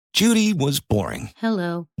Judy was boring.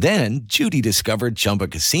 Hello. Then Judy discovered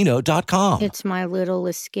ChumbaCasino.com. It's my little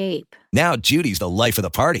escape. Now Judy's the life of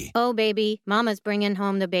the party. Oh, baby, mama's bringing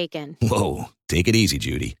home the bacon. Whoa, take it easy,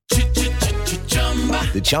 Judy.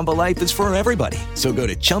 The Chumba life is for everybody. So go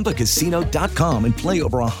to ChumbaCasino.com and play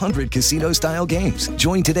over 100 casino-style games.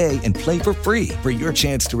 Join today and play for free for your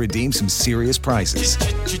chance to redeem some serious prizes.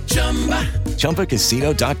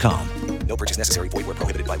 ChumbaCasino.com. No purchase necessary. Void where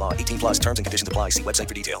prohibited by law. 18+ terms and conditions apply. See website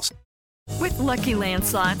for details. With Lucky Land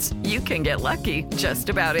Slots, you can get lucky just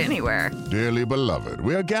about anywhere. Dearly beloved,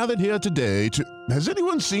 we are gathered here today to... Has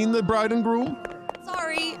anyone seen the bride and groom?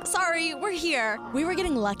 Sorry, we're here. We were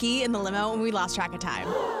getting lucky in the limo and we lost track of time.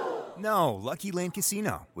 No, Lucky Land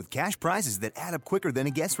Casino, with cash prizes that add up quicker than a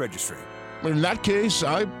guest registry. In that case,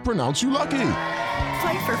 I pronounce you lucky.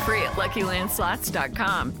 Play for free at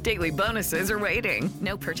LuckyLandSlots.com. Daily bonuses are waiting.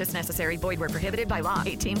 No purchase necessary. Void where prohibited by law.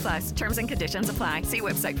 18+. Terms and conditions apply. See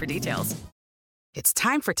website for details. It's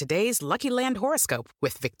time for today's Lucky Land horoscope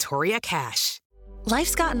with Victoria Cash.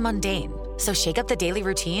 Life's gotten mundane, so shake up the daily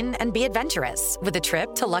routine and be adventurous with a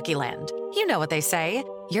trip to Lucky Land. You know what they say,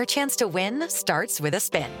 your chance to win starts with a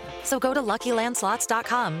spin. So go to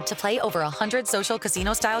LuckyLandSlots.com to play over 100 social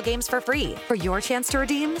casino-style games for free for your chance to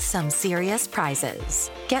redeem some serious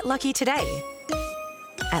prizes. Get lucky today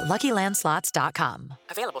at LuckyLandSlots.com.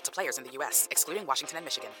 Available to players in the U.S., excluding Washington and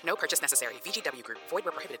Michigan. No purchase necessary. VGW Group. Void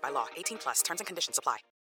where prohibited by law. 18+. Terms and conditions apply.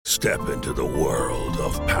 Step into the world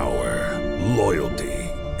of power, loyalty,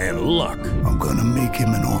 and luck. I'm gonna make him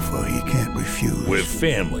an offer he can't refuse. With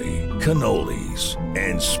family, cannolis,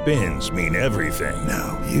 and spins mean everything.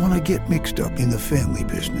 Now, you wanna get mixed up in the family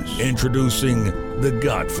business. Introducing The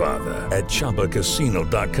Godfather at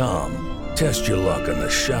ChumbaCasino.com. Test your luck in the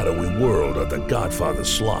shadowy world of The Godfather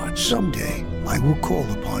slot. Someday, I will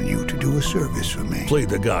call upon you to do a service for me. Play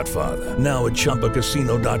The Godfather, now at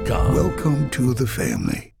ChumbaCasino.com. Welcome to the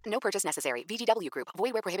family. No purchase necessary. VGW Group.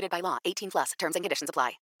 Void where prohibited by law. 18+. Terms and conditions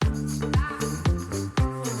apply.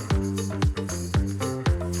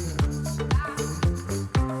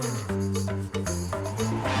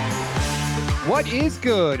 What is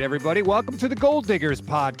good, everybody? Welcome to the Gold Diggers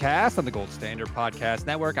podcast on the Gold Standard Podcast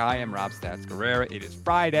Network. I am Rob Stats Guerrera. It is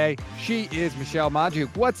Friday. She is Michelle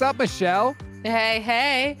Majuk. What's up, Michelle?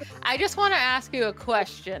 Hey. I just want to ask you a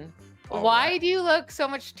question. Why do you look so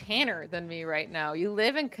much tanner than me right now? You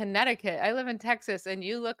live in Connecticut. I live in Texas, and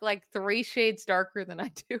you look like 3 shades darker than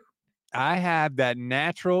I do. I have that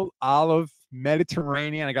natural olive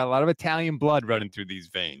Mediterranean. I got a lot of Italian blood running through these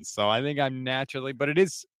veins. So I think I'm naturally, but it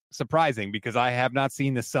is surprising because I have not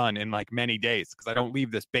seen the sun in like many days because I don't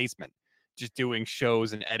leave this basement, just doing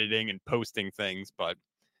shows and editing and posting things. But,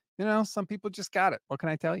 you know, some people just got it. What can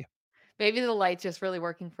I tell you? Maybe the light's just really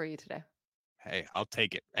working for you today. Hey, I'll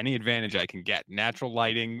take it. Any advantage I can get. Natural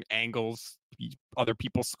lighting, angles, other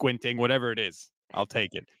people squinting, whatever it is, I'll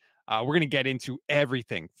take it. We're going to get into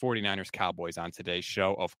everything 49ers Cowboys on today's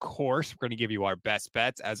show. Of course, we're going to give you our best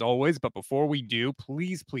bets as always. But before we do,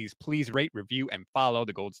 please rate, review, and follow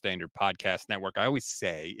the Gold Standard Podcast Network. I always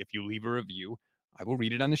say, if you leave a review, I will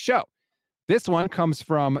read it on the show. This one comes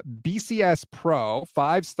from BCS Pro,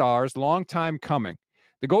 5 stars, long time coming.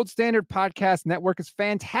 The Gold Standard Podcast Network is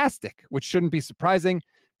fantastic, which shouldn't be surprising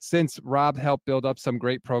since Rob helped build up some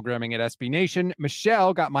great programming at SB Nation.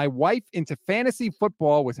 Michelle got my wife into fantasy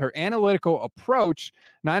football with her analytical approach.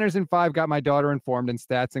 Niners in 5 got my daughter informed, and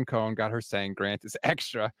Stats and Cone got her saying Grant is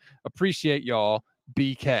extra. Appreciate y'all,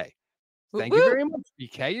 BK. Thank you very much,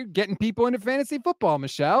 BK. You're getting people into fantasy football,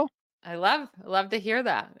 Michelle. I love to hear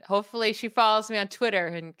that. Hopefully she follows me on Twitter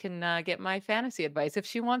and can get my fantasy advice if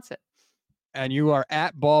she wants it. And you are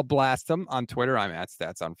at Ball Blastem on Twitter. I'm at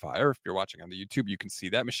Stats on Fire. If you're watching on the YouTube, you can see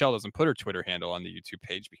that. Michelle doesn't put her Twitter handle on the YouTube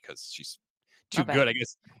page because she's too good, I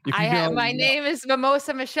guess. My name is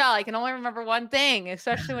Mimosa Michelle. I can only remember one thing,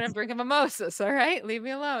 especially when I'm drinking mimosas. All right, leave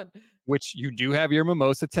me alone. Which you do have your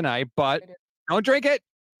mimosa tonight, but don't drink it.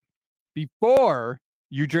 Before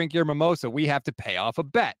you drink your mimosa, we have to pay off a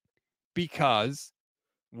bet because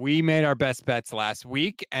we made our best bets last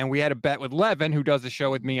week, and we had a bet with Levin, who does the show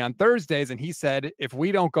with me on Thursdays, and he said if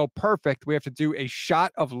we don't go perfect, we have to do a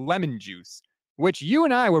shot of lemon juice, which you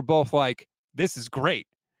and I were both like, this is great.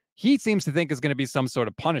 He seems to think is going to be some sort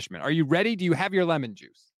of punishment. Are you ready? Do you have your lemon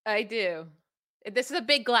juice? I do. This is a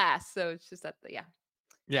big glass, so it's just that, yeah.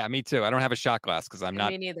 Yeah, me too. I don't have a shot glass because I'm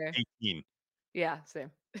not 18. Yeah,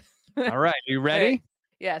 same. All right, you ready? Right.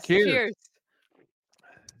 Yes. Cheers.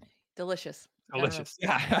 Delicious. Delicious.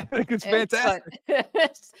 Yeah, I think it's fantastic.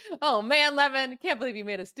 Oh, man, Levin. Can't believe you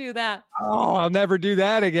made us do that. Oh, I'll never do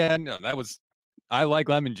that again. No, I like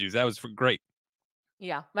lemon juice. That was great.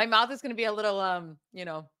 Yeah. My mouth is going to be a little,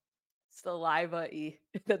 Saliva-y.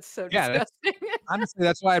 That's so Yeah, disgusting. honestly,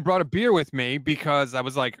 that's why I brought a beer with me, because I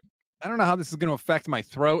was like, I don't know how this is going to affect my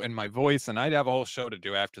throat and my voice, and I'd have a whole show to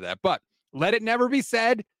do after that. But let it never be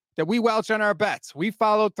said that we welch on our bets. We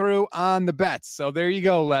followed through on the bets. So there you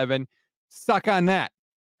go, Levin. Suck on that.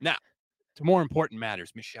 Now, to more important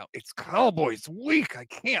matters, Michelle. It's Cowboys week. I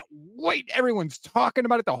can't wait. Everyone's talking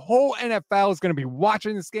about it. The whole NFL is going to be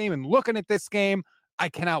watching this game and looking at this game. I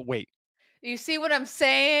cannot wait. You see what I'm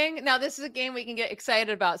saying? Now, this is a game we can get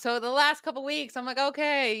excited about. So the last couple weeks, I'm like,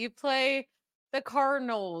 okay, you play the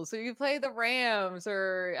Cardinals or you play the Rams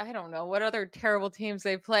or I don't know what other terrible teams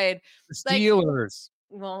they played. The Like, Steelers.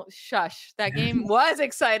 well, shush. That game was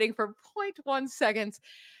exciting for 0.1 seconds.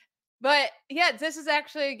 But yeah, this is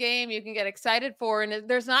actually a game you can get excited for, and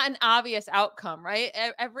there's not an obvious outcome, right?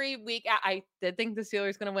 Every week, I did think the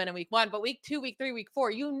Steelers going to win in week 1, but week 2, week 3, week 4,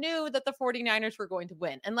 you knew that the 49ers were going to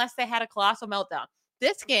win unless they had a colossal meltdown.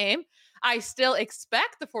 This game, I still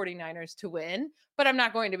expect the 49ers to win, but I'm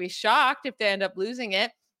not going to be shocked if they end up losing it.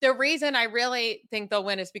 The reason I really think they'll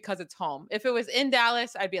win is because it's home. If it was in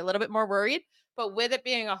Dallas, I'd be a little bit more worried. But with it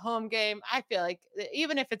being a home game, I feel like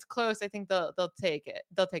even if it's close, I think they'll take it.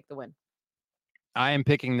 They'll take the win. I am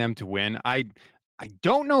picking them to win. I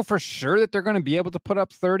don't know for sure that they're going to be able to put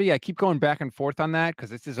up 30. I keep going back and forth on that because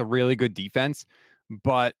this is a really good defense,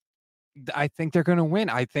 but I think they're going to win.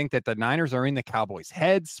 I think that the Niners are in the Cowboys'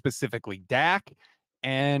 heads, specifically Dak.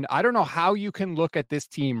 And I don't know how you can look at this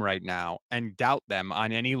team right now and doubt them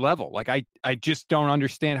on any level. Like, I just don't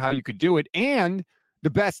understand how you could do it. And the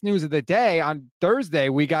best news of the day, on Thursday,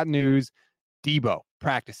 we got news. Debo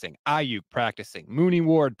practicing, Ayuk practicing, Mooney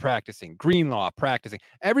Ward practicing, Greenlaw practicing.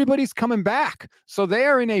 Everybody's coming back. So they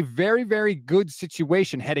are in a very, very good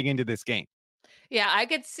situation heading into this game. Yeah, I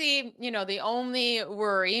could see, the only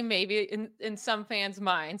worry maybe in some fans'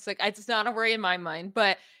 minds, like it's not a worry in my mind,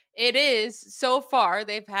 but it is so far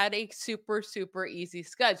they've had a super, super easy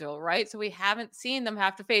schedule, right? So we haven't seen them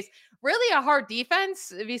have to face really a hard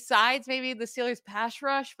defense besides maybe the Steelers pass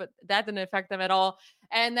rush, but that didn't affect them at all.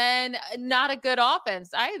 And then not a good offense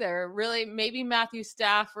either. Really, maybe Matthew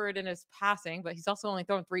Stafford in his passing, but he's also only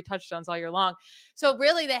thrown 3 touchdowns all year long. So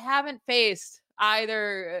really, they haven't faced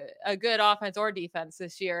either a good offense or defense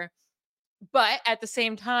this year. But at the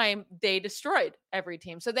same time, they destroyed every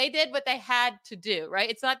team. So they did what they had to do, right?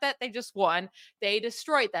 It's not that they just won. They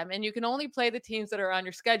destroyed them. And you can only play the teams that are on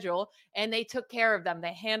your schedule. And they took care of them.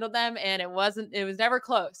 They handled them. And it was never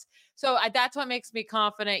close. So that's what makes me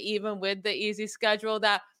confident, even with the easy schedule,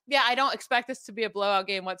 that, yeah, I don't expect this to be a blowout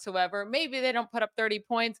game whatsoever. Maybe they don't put up 30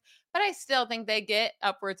 points, but I still think they get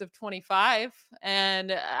upwards of 25.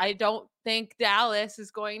 And I don't think Dallas is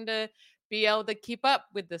going to be able to keep up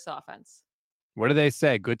with this offense. What do they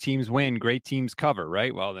say? Good teams win, great teams cover,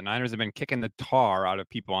 right? Well, the Niners have been kicking the tar out of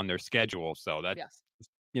people on their schedule. So that, yes.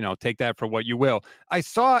 Take that for what you will. I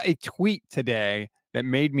saw a tweet today that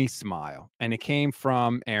made me smile, and it came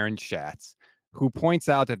from Aaron Schatz, who points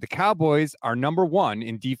out that the Cowboys are number 1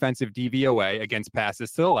 in defensive DVOA against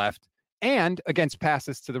passes to the left and against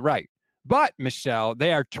passes to the right. But, Michelle,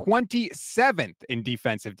 they are 27th in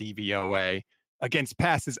defensive DVOA against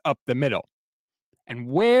passes up the middle. And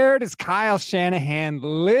where does Kyle Shanahan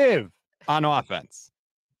live on offense?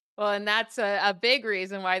 Well, and that's a big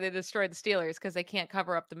reason why they destroyed the Steelers, because they can't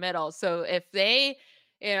cover up the middle. So if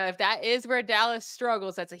if that is where Dallas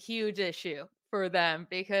struggles, that's a huge issue for them,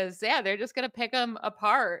 because they're just going to pick them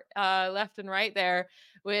apart left and right there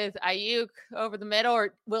with Ayuk over the middle.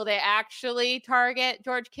 Or will they actually target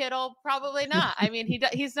George Kittle? Probably not. I mean,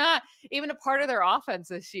 he's not even a part of their offense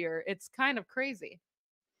this year. It's kind of crazy.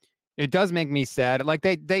 It does make me sad. Like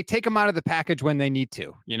they take them out of the package when they need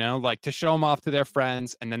to, like to show them off to their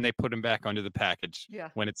friends, and then they put them back under the package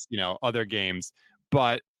when it's, other games.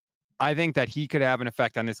 But I think that he could have an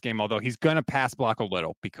effect on this game, although he's going to pass block a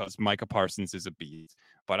little because Micah Parsons is a beast.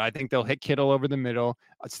 But I think they'll hit Kittle over the middle.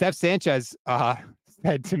 Steph Sanchez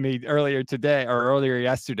said to me earlier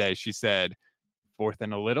yesterday, she said, 4th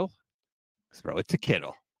and a little, throw it to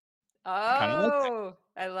Kittle. Oh,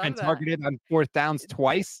 I love that. And targeted on 4th downs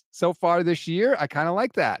twice so far this year. I kind of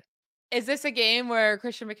like that. Is this a game where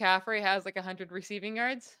Christian McCaffrey has like 100 receiving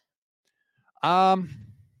yards?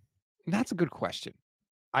 That's a good question.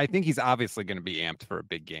 I think he's obviously going to be amped for a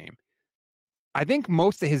big game. I think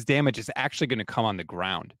most of his damage is actually going to come on the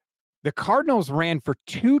ground. The Cardinals ran for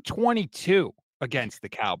 222 against the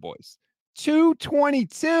Cowboys.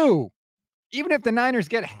 222. Even if the Niners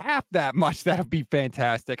get half that much, that'll be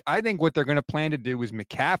fantastic. I think what they're going to plan to do is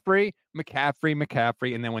McCaffrey,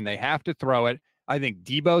 and then when they have to throw it, I think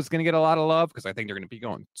Debo's going to get a lot of love because I think they're going to be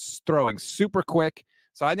throwing super quick.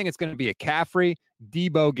 So I think it's going to be a Caffrey,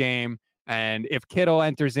 Debo game. And if Kittle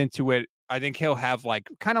enters into it, I think he'll have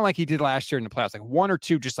kind of like he did last year in the playoffs, like one or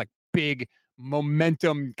two just like big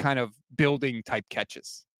momentum kind of building type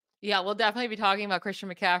catches. Yeah, we'll definitely be talking about Christian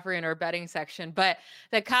McCaffrey in our betting section, but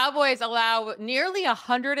the Cowboys allow nearly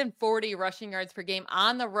 140 rushing yards per game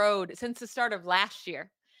on the road since the start of last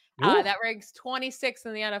year. That ranks 26th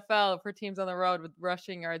in the NFL for teams on the road with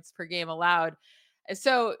rushing yards per game allowed.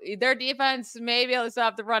 So their defense may be able to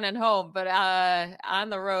stop the run at home, but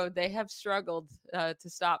on the road, they have struggled to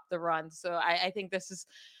stop the run. So I think this is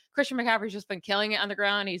Christian McCaffrey's just been killing it on the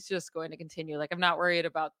ground. He's just going to continue. Like, I'm not worried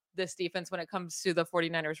about this defense when it comes to the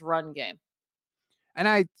 49ers run game. And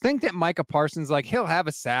I think that Micah Parsons, he'll have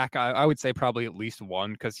a sack. I would say probably at least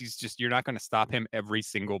one, because you're not going to stop him every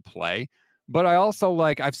single play. But I also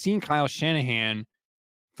I've seen Kyle Shanahan,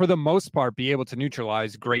 for the most part, be able to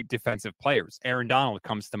neutralize great defensive players. Aaron Donald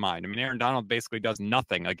comes to mind. I mean, Aaron Donald basically does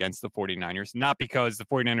nothing against the 49ers, not because the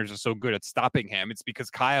 49ers are so good at stopping him. It's because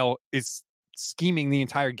Kyle is scheming the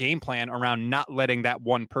entire game plan around not letting that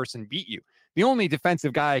one person beat you. The only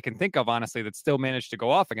defensive guy I can think of, honestly, that still managed to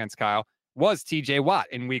go off against Kyle was TJ Watt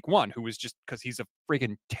in week 1, who was just because he's a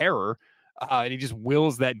freaking terror and he just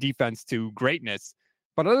wills that defense to greatness.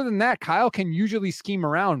 But other than that, Kyle can usually scheme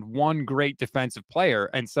around one great defensive player.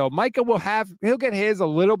 And so Micah he'll get his a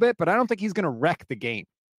little bit, but I don't think he's going to wreck the game.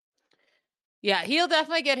 Yeah, he'll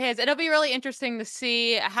definitely get his. It'll be really interesting to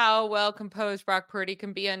see how well composed Brock Purdy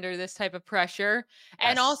can be under this type of pressure. Yes.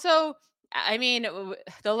 And also, I mean,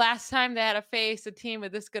 the last time they had to face a team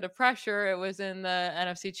with this good of pressure, it was in the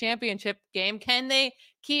NFC Championship game. Can they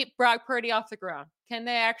keep Brock Purdy off the ground? Can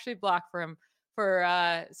they actually block for him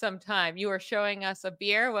for some time? You are showing us a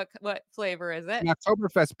beer. What flavor is it? An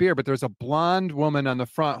Oktoberfest beer, but there's a blonde woman on the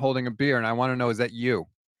front holding a beer, and I want to know, is that you?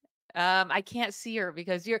 I can't see her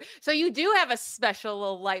because you do have a special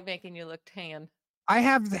little light making you look tan. I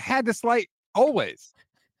have had this light always.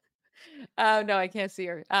 No, I can't see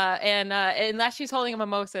her. And unless she's holding a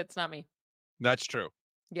mimosa, it's not me. That's true.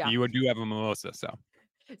 Yeah. You do have a mimosa, so.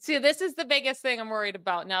 See, this is the biggest thing I'm worried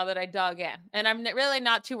about now that I dug in. And I'm really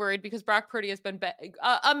not too worried because Brock Purdy has been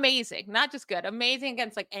amazing, not just good, amazing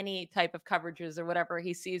against any type of coverages or whatever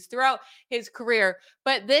he sees throughout his career.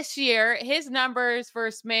 But this year, his numbers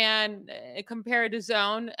versus man compared to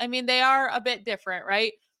zone, I mean, they are a bit different,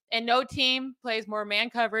 right? And no team plays more man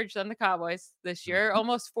coverage than the Cowboys this year,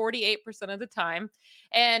 almost 48% of the time.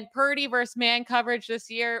 And Purdy versus man coverage this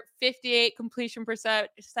year, 58 completion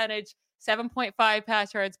percentage, 7.5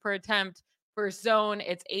 pass yards per attempt. For zone,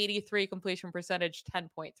 it's 83 completion percentage,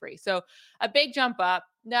 10.3. So a big jump up.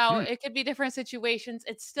 Now, it could be different situations.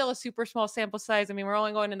 It's still a super small sample size. I mean, we're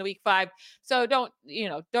only going into week 5. So don't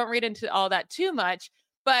read into all that too much.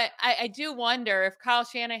 But I do wonder if Kyle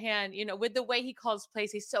Shanahan, with the way he calls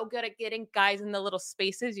plays, he's so good at getting guys in the little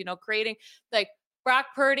spaces, creating Brock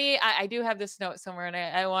Purdy. I do have this note somewhere and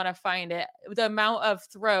I want to find it. The amount of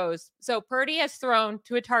throws. So Purdy has thrown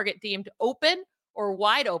to a target deemed open or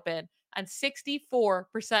wide open on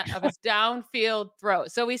 64% of his downfield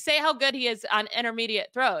throws. So we say how good he is on intermediate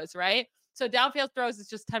throws, right? So downfield throws is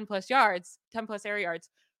just 10 plus air yards.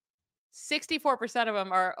 64% of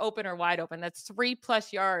them are open or wide open. That's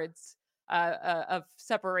 3+ yards of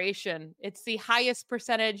separation. It's the highest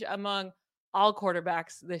percentage among all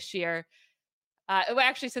quarterbacks this year.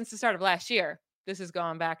 Actually, since the start of last year, this is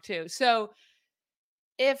going back too. So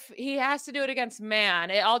if he has to do it against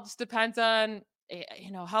man, it all just depends on,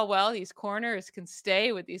 how well these corners can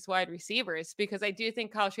stay with these wide receivers, because I do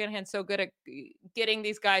think Kyle Shanahan's so good at getting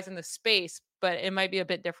these guys in the space, but it might be a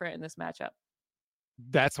bit different in this matchup.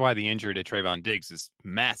 That's why the injury to Trayvon Diggs is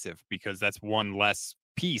massive, because that's one less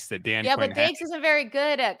piece that Dan Quinn but Diggs isn't very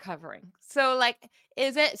good at covering. So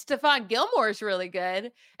is it Stephon Gilmore's really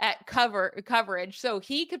good at coverage? So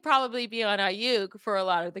he could probably be on Ayuk for a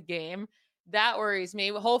lot of the game. That worries me.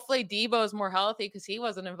 Hopefully Debo's more healthy because he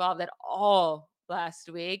wasn't involved at all last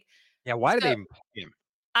week. Yeah, why did they even play him?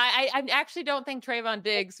 I actually don't think Trayvon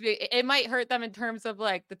Diggs, it might hurt them in terms of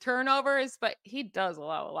the turnovers, but he does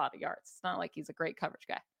allow a lot of yards. It's not like he's a great coverage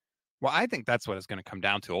guy. Well, I think that's what it's going to come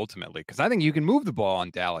down to ultimately, because I think you can move the ball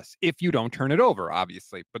on Dallas if you don't turn it over,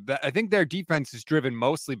 obviously. But I think their defense is driven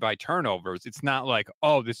mostly by turnovers. It's not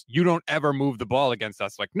you don't ever move the ball against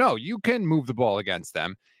us. No, you can move the ball against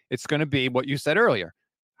them. It's going to be what you said earlier.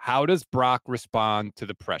 How does Brock respond to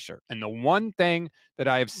the pressure? And the one thing that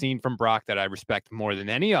I have seen from Brock that I respect more than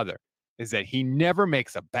any other is that he never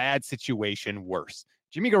makes a bad situation worse.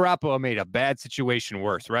 Jimmy Garoppolo made a bad situation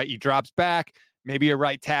worse, right? He drops back. Maybe a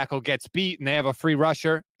right tackle gets beat and they have a free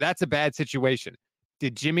rusher. That's a bad situation.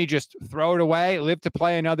 Did Jimmy just throw it away, live to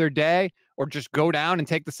play another day, or just go down and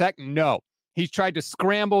take the sack? No. He tried to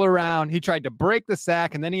scramble around. He tried to break the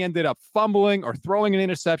sack, and then he ended up fumbling or throwing an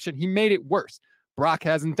interception. He made it worse. Brock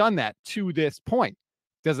hasn't done that to this point.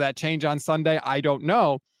 Does that change on Sunday? I don't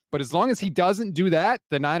know. But as long as he doesn't do that,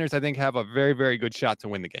 the Niners, I think, have a very, very good shot to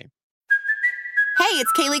win the game. Hey,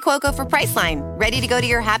 it's Kaylee Cuoco for Priceline. Ready to go to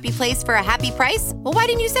your happy place for a happy price? Well, why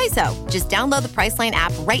didn't you say so? Just download the Priceline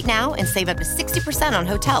app right now and save up to 60% on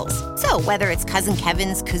hotels. So whether it's Cousin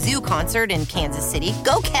Kevin's Kazoo Concert in Kansas City,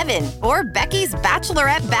 go Kevin, or Becky's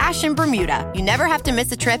Bachelorette Bash in Bermuda, you never have to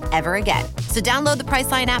miss a trip ever again. So download the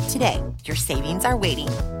Priceline app today. Your savings are waiting.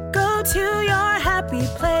 Go to your happy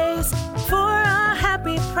place for a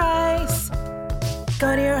happy price.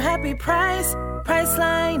 Go to your happy price,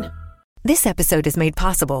 Priceline. This episode is made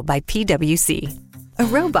possible by PwC. A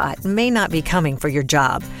robot may not be coming for your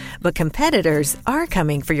job, but competitors are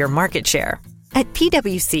coming for your market share. At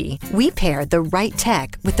PwC, we pair the right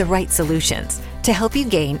tech with the right solutions to help you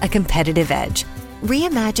gain a competitive edge.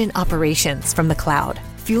 Reimagine operations from the cloud,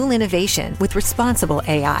 fuel innovation with responsible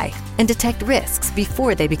AI, and detect risks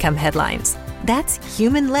before they become headlines. That's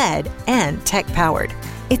human-led and tech-powered.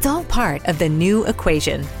 It's all part of the new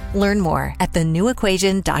equation. Learn more at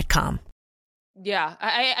thenewequation.com. Yeah,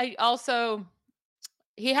 I also,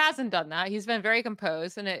 he hasn't done that. He's been very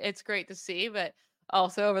composed, and it's great to see. But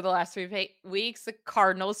also over the last 3 weeks, the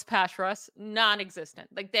Cardinals pass rush, non-existent.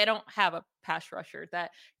 Like, they don't have a pass rusher that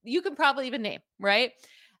you can probably even name, right?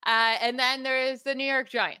 And then there's the New York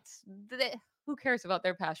Giants. Who cares about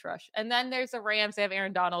their pass rush? And then there's the Rams. They have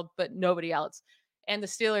Aaron Donald, but nobody else. And the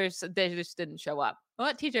Steelers, they just didn't show up.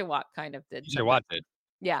 Well, TJ Watt kind of did. TJ Watt did.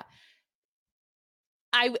 Yeah.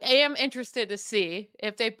 I am interested to see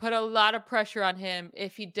if they put a lot of pressure on him,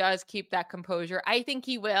 if he does keep that composure. I think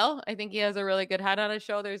he will. I think he has a really good head on his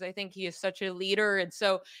shoulders. I think he is such a leader. And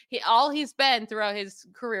so he's been throughout his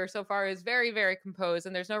career so far is very, very composed.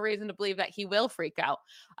 And there's no reason to believe that he will freak out.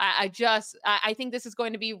 I think this is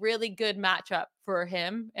going to be really good matchup for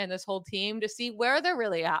him and this whole team to see where they're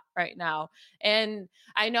really at right now. And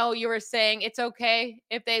I know you were saying it's okay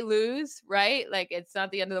if they lose, right? Like, it's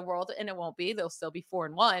not the end of the world, and it won't be. They'll still be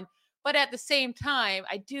 4-1. But at the same time,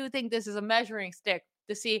 I do think this is a measuring stick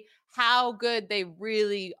to see how good they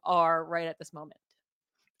really are right at this moment.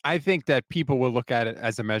 I think that people will look at it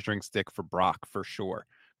as a measuring stick for Brock for sure.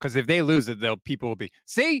 Because if they lose it, people will be,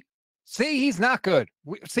 see, he's not good.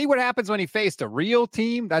 See what happens when he faced a real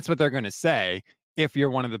team? That's what they're going to say. If you're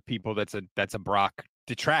one of the people that's a Brock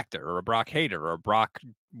detractor or a Brock hater or a Brock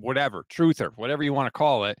whatever, truther, whatever you want to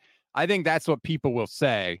call it, I think that's what people will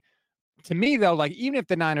say. To me, though, like, even if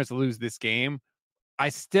the Niners lose this game, I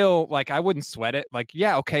still, like, I wouldn't sweat it. Like,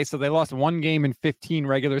 yeah, okay, so they lost one game in 15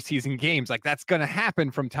 regular season games. Like, that's going to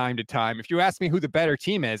happen from time to time. If you ask me who the better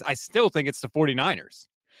team is, I still think it's the 49ers.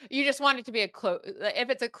 You just want it to be if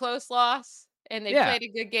it's a close loss and they played a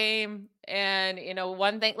good game and,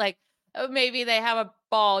 one thing, like, maybe they have a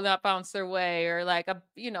ball not bounce their way, or like a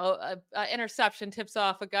interception tips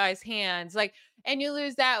off a guy's hands, like, and you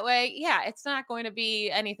lose that way. Yeah, it's not going to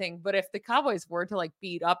be anything. But if the Cowboys were to like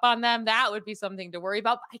beat up on them, that would be something to worry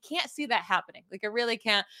about. I can't see that happening. Like, I really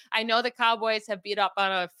can't. I know the Cowboys have beat up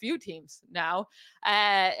on a few teams now,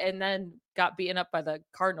 and then got beaten up by the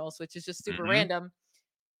Cardinals, which is just super random.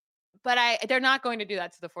 But they're not going to do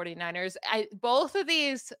that to the 49ers. Both of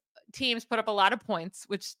these teams put up a lot of points,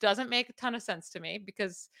 which doesn't make a ton of sense to me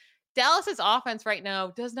because Dallas's offense right now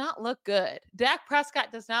does not look good. Dak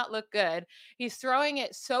Prescott does not look good. He's throwing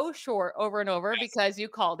it so short over and over because you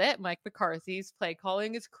called it. Mike McCarthy's play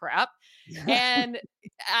calling is crap. And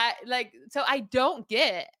so I don't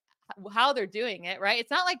get how they're doing it, right? It's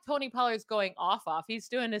not like Tony Pollard's going off. He's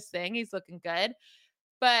doing his thing. He's looking good.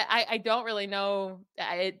 But I don't really know.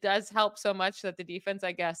 It does help so much that the defense,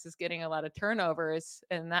 I guess, is getting a lot of turnovers,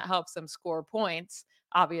 and that helps them score points,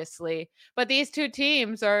 obviously. But these two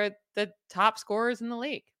teams are the top scorers in the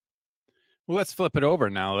league. Well, let's flip it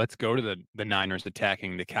over now. Let's go to the Niners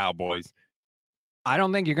attacking the Cowboys. I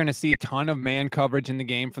don't think you're going to see a ton of man coverage in the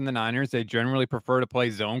game from the Niners. They generally prefer to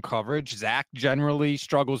play zone coverage. Zach generally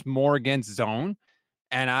struggles more against zone.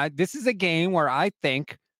 And this is a game where I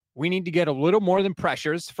think we need to get a little more than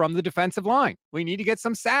pressures from the defensive line. We need to get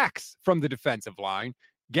some sacks from the defensive line.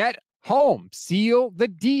 Get home, seal the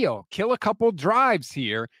deal, kill a couple drives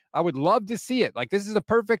here. I would love to see it. Like, this is a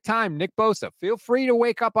perfect time. Nick Bosa, feel free to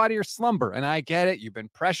wake up out of your slumber. And I get it. You've been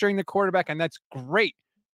pressuring the quarterback, and that's great.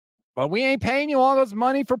 But we ain't paying you all those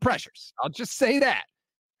money for pressures. I'll just say that.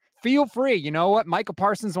 Feel free. You know what? Michael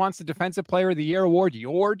Parsons wants the Defensive Player of the Year award,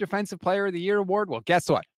 your Defensive Player of the Year award. Well, guess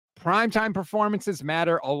what? Primetime performances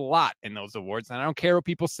matter a lot in those awards. And I don't care what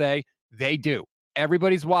people say. They do.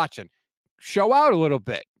 Everybody's watching. Show out a little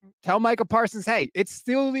bit. Tell Micah Parsons, hey, it's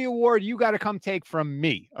still the award you got to come take from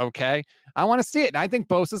me, okay? I want to see it. And I think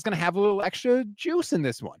Bosa's going to have a little extra juice in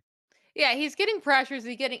this one. Yeah, he's getting pressures.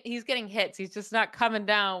 He's getting hits. He's just not coming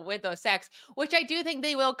down with those sacks, which I do think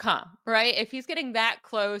they will come, right? If he's getting that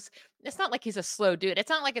close, it's not like he's a slow dude. It's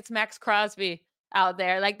not like it's Max Crosby out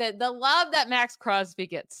there. Like the love that Max Crosby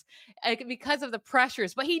gets because of the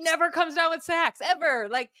pressures, but he never comes down with sacks ever.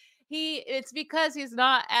 Like it's because he's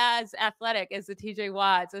not as athletic as the TJ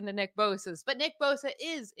Watts and the Nick Bosa's. But Nick Bosa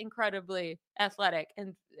is incredibly athletic,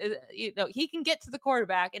 and he can get to the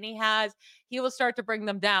quarterback, and he will start to bring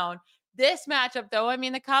them down. This matchup, though, I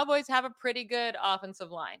mean, the Cowboys have a pretty good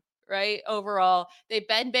offensive line, right? Overall, they've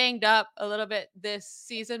been banged up a little bit this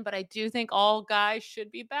season, but I do think all guys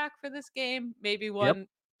should be back for this game. Maybe one. Yep.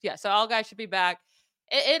 Yeah, so all guys should be back.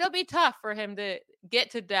 It'll be tough for him to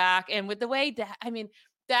get to Dak. And with the way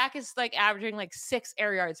Dak is like averaging like 6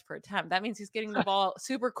 air yards per attempt. That means he's getting the ball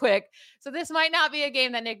super quick. So this might not be a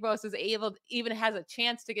game that Nick Bosa even has a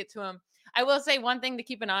chance to get to him. I will say one thing to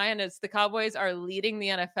keep an eye on is the Cowboys are leading the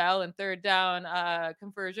NFL in third down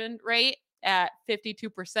conversion rate at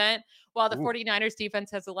 52%, while the 49ers defense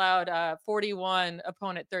has allowed 41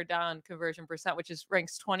 opponent third down conversion percent, which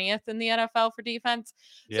ranks 20th in the NFL for defense.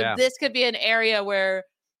 Yeah. So this could be an area where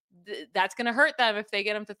that's going to hurt them if they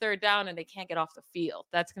get them to third down and they can't get off the field.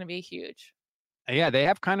 That's going to be huge. Yeah, they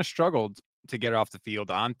have kind of struggled to get off the field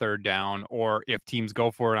on third down, or if teams go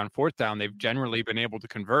for it on fourth down, they've generally been able to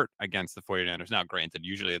convert against the 49ers. Now, granted,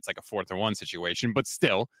 usually it's like a 4th and 1 situation, but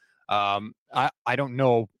still, I don't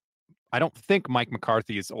know. I don't think Mike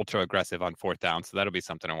McCarthy is ultra aggressive on fourth down, so that'll be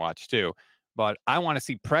something to watch too. But I want to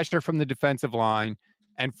see pressure from the defensive line,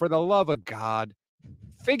 and for the love of God,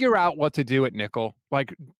 figure out what to do at nickel.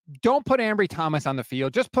 Like, don't put Ambry Thomas on the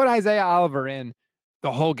field. Just put Isaiah Oliver in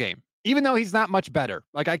the whole game, even though he's not much better.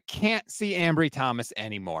 Like, I can't see Ambry Thomas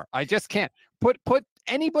anymore. I just can't. Put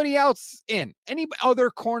anybody else in, any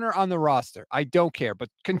other corner on the roster. I don't care. But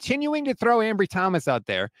continuing to throw Ambry Thomas out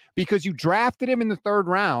there because you drafted him in the 3rd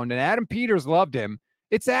round and Adam Peters loved him,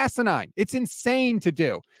 it's asinine. It's insane to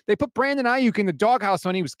do. They put Brandon Ayuk in the doghouse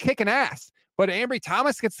when he was kicking ass. But Ambry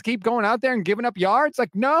Thomas gets to keep going out there and giving up yards?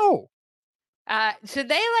 Like, no. Should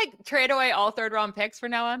they trade away all 3rd round picks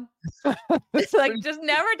from now on? It's just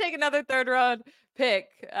never take another 3rd round pick.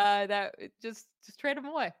 Just trade them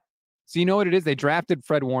away. So you know what it is? They drafted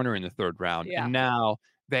Fred Warner in the 3rd round, and now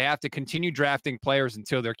they have to continue drafting players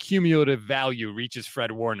until their cumulative value reaches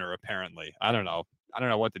Fred Warner. Apparently, I don't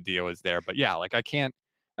know what the deal is there, but yeah, I can't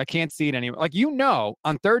see it anymore.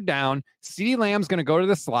 On 3rd down, CeeDee Lamb's going to go to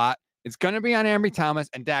the slot. It's going to be on Ambry Thomas,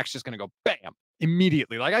 and Dak's just going to go bam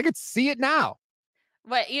immediately. I could see it now.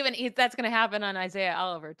 But even that's going to happen on Isaiah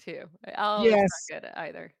Oliver too. Oliver's not good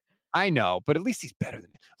either. I know, but at least he's better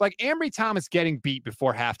than Ambry Thomas getting beat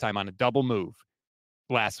before halftime on a double move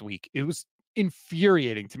last week. It was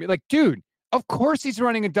infuriating to me. Dude, of course he's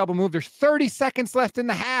running a double move. There's 30 seconds left in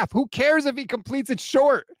the half. Who cares if he completes it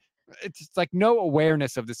short? It's just no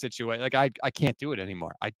awareness of the situation. I can't do it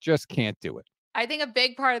anymore. I just can't do it. I think a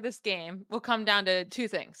big part of this game will come down to 2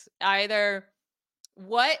 things. Either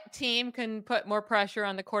what team can put more pressure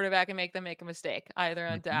on the quarterback and make them make a mistake, either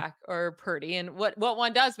on Dak or Purdy, and what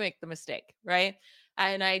one does make the mistake, right?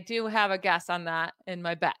 And I do have a guess on that in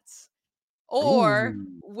my bets. Or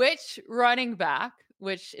which running back,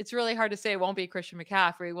 which it's really hard to say won't be Christian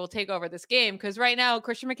McCaffrey, will take over this game, because right now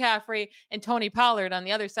Christian McCaffrey and Tony Pollard on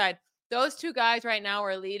the other side, those 2 guys right now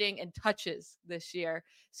are leading in touches this year.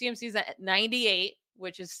 CMC's at 98,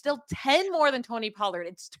 which is still 10 more than Tony Pollard.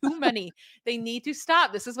 It's too many. They need to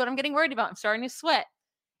stop. This is what I'm getting worried about. I'm starting to sweat.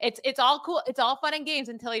 It's all cool. It's all fun and games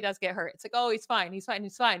until he does get hurt. It's oh, he's fine. He's fine.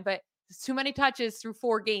 He's fine. But it's too many touches through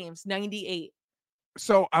 4 games, 98.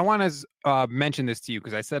 So I want to mention this to you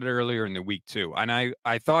because I said it earlier in the week too. And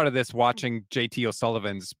I thought of this watching JT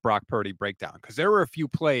O'Sullivan's Brock Purdy breakdown, because there were a few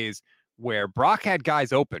plays where Brock had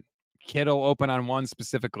guys open, Kittle open on one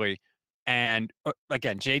specifically. And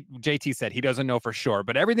again, JT said he doesn't know for sure,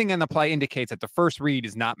 but everything in the play indicates that the first read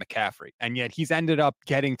is not McCaffrey. And yet he's ended up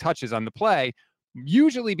getting touches on the play,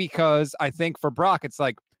 usually because I think for Brock, it's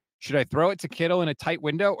should I throw it to Kittle in a tight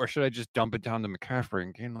window, or should I just dump it down to McCaffrey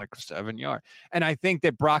and gain 7 yards? And I think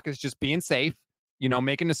that Brock is just being safe,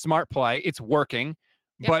 making a smart play. It's working.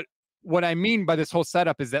 Yep. But what I mean by this whole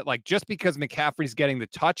setup is that just because McCaffrey's getting the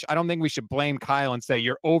touch, I don't think we should blame Kyle and say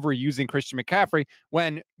you're overusing Christian McCaffrey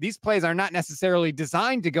when these plays are not necessarily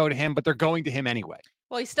designed to go to him, but they're going to him anyway.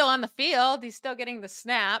 Well, he's still on the field. He's still getting the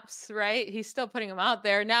snaps, right? He's still putting them out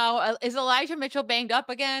there. Now, is Elijah Mitchell banged up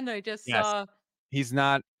again? I just saw. He's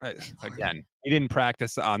not, again, he didn't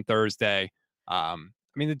practice on Thursday.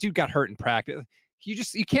 The dude got hurt in practice.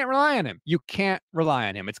 You can't rely on him. You can't rely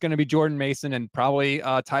on him. It's going to be Jordan Mason, and probably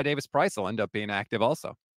Ty Davis Price will end up being active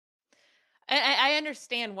also. I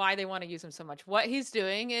understand why they want to use him so much. What he's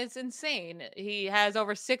doing is insane. He has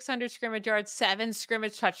over 600 scrimmage yards, 7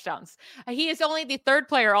 scrimmage touchdowns. He is only the 3rd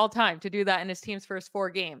player all time to do that in his team's first 4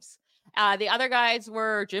 games. The other guys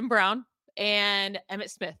were Jim Brown and Emmitt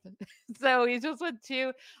Smith. So he's just with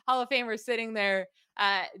 2 Hall of Famers sitting there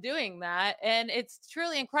doing that. And it's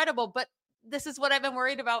truly incredible. But this is what I've been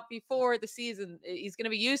worried about before the season. He's going to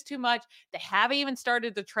be used too much. They haven't even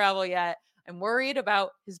started to travel yet. I'm worried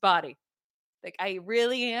about his body. Like, I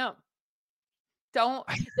really am.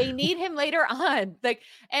 They need him later on.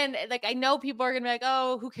 I know people are going to be like,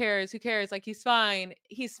 oh, who cares? Who cares? Like, he's fine.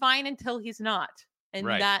 He's fine until he's not. And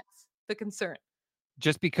that's the concern.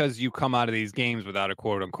 Just because you come out of these games without a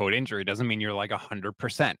quote unquote injury doesn't mean you're like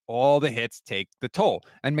 100%. All the hits take the toll.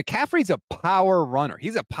 And McCaffrey's a power runner.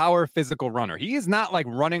 He's a power physical runner. He is not like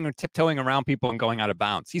running or tiptoeing around people and going out of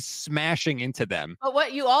bounds. He's smashing into them. But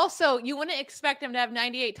what you wouldn't expect him to have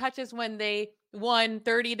 98 touches when they won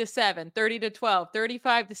 30-7, 30-12,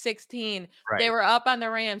 35-16. Right. They were up on the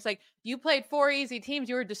Rams. Like, you played 4 easy teams.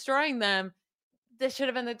 You were destroying them. This should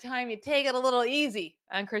have been the time you take it a little easy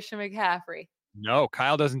on Christian McCaffrey. No,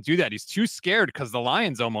 Kyle doesn't do that. He's too scared because the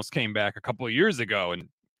Lions almost came back a couple of years ago, and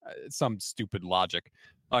some stupid logic.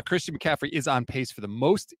 Christian McCaffrey is on pace for the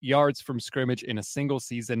most yards from scrimmage in a single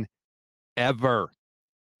season ever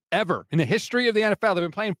in the history of the NFL. They've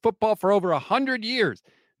been playing football for over 100 years.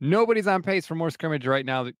 Nobody's on pace for more scrimmage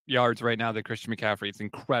yards right now than Christian McCaffrey. It's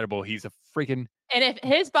incredible. He's a freaking... And if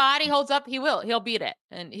his body holds up, he'll beat it.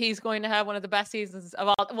 And he's going to have one of the best seasons of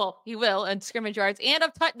all. Well, he will in scrimmage yards and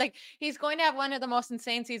of touch. Like, he's going to have one of the most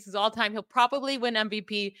insane seasons of all time. He'll probably win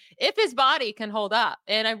MVP if his body can hold up.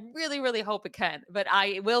 And I really, really hope it can. But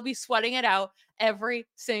I will be sweating it out every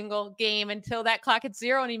single game until that clock hits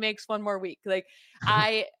 0 and he makes one more week. Like,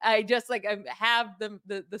 I just I have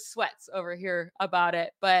the sweats over here about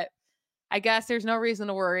it. But I guess there's no reason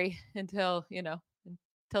to worry until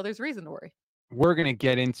there's reason to worry. We're going to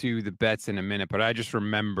get into the bets in a minute, but I just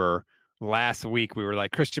remember last week we were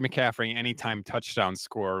like, Christian McCaffrey anytime touchdown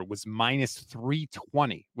score was minus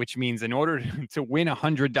 320, which means in order to win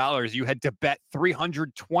 $100, you had to bet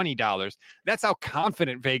 $320. That's how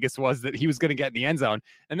confident Vegas was that he was going to get in the end zone.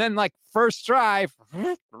 And then, like, first drive,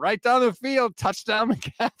 right down the field, touchdown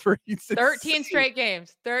McCaffrey. 13 straight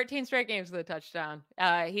games with a touchdown.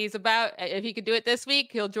 He's about, if he could do it this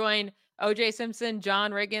week, he'll join O.J. Simpson,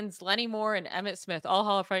 John Riggins, Lenny Moore, and Emmitt Smith, all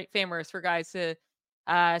Hall of Famers for guys to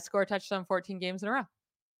score a touchdown 14 games in a row.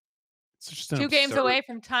 It's just 2 games away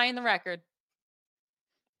from tying the record.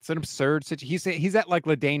 It's an absurd situation. He's at like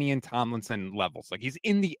LaDainian Tomlinson levels. Like, he's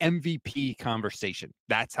in the MVP conversation.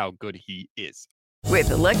 That's how good he is. With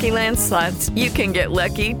the Lucky Land Slots, you can get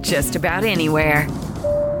lucky just about anywhere.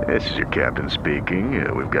 This is your captain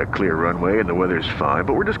speaking. We've got clear runway and the weather's fine,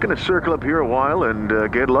 but we're just going to circle up here a while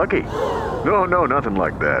and get lucky. No, nothing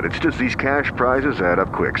like that. It's just these cash prizes add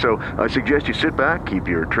up quick. So I suggest you sit back, keep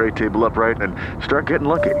your tray table upright, and start getting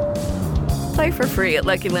lucky. Play for free at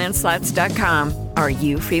LuckyLandSlots.com. Are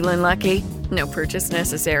you feeling lucky? No purchase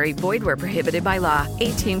necessary. Void where prohibited by law.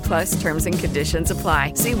 18+ terms and conditions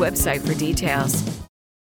apply. See website for details.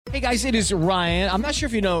 Hey guys, it is Ryan. I'm not sure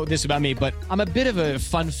if you know this about me, but I'm a bit of a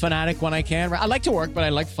fun fanatic when I can. I like to work, but I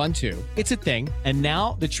like fun too. It's a thing. And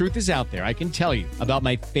now the truth is out there. I can tell you about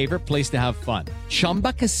my favorite place to have fun.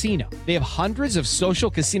 Chumba Casino. They have hundreds of social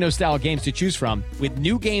casino style games to choose from with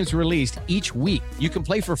new games released each week. You can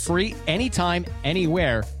play for free anytime,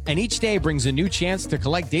 anywhere. And each day brings a new chance to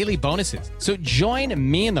collect daily bonuses. So join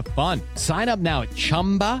me in the fun. Sign up now at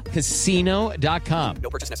ChumbaCasino.com. No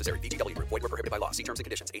purchase necessary. VGW Group. Void where prohibited by law. See terms and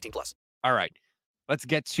conditions. 18+. All right, let's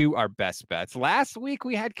get to our best bets. Last week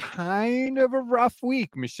we had kind of a rough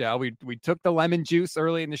week, Michelle. We took the lemon juice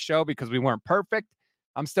early in the show because we weren't perfect.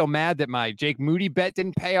 I'm still mad that my Jake Moody bet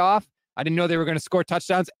didn't pay off. I didn't know they were going to score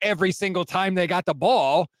touchdowns every single time they got the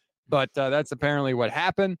ball, but that's apparently what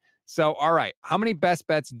happened. So, all right, how many best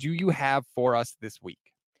bets do you have for us this week?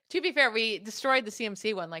 To be fair, we destroyed the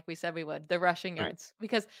CMC one like we said we would, the rushing yards,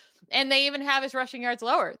 and they even have his rushing yards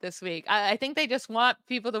lower this week. I think they just want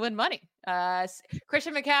people to win money.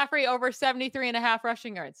 Christian McCaffrey over 73.5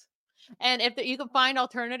 rushing yards. And if you can find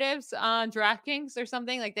alternatives on DraftKings or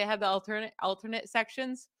something, like they have the alternate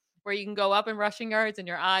sections where you can go up in rushing yards and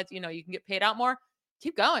your odds, you can get paid out more.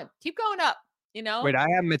 Keep going up, Wait, I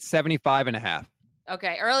have him at 75.5.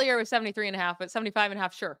 Okay. Earlier it was 73.5, but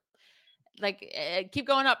 75.5. Sure. Like, keep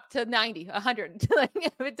going up to 90, 100. Like,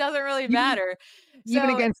 it doesn't really matter. Even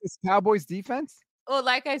against this Cowboys defense? Well,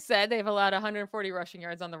 like I said, they've allowed 140 rushing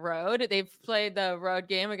yards on the road. They've played the road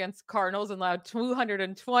game against Cardinals and allowed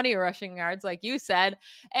 220 rushing yards, like you said.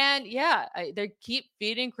 And yeah, they keep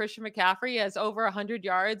feeding Christian McCaffrey. He has over 100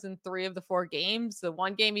 yards in 3 of the 4 games. The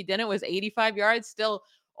one game he didn't was 85 yards, still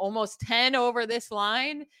almost 10 over this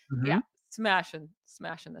line. Yeah, smashing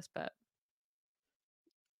this bet.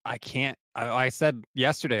 I can't. I said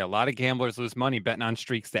yesterday, a lot of gamblers lose money betting on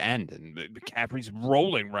streaks to end, and McCaffrey's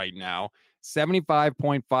rolling right now.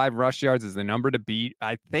 75.5 rush yards is the number to beat.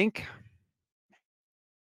 I think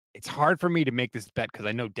it's hard for me to make this bet because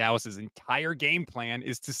I know Dallas's entire game plan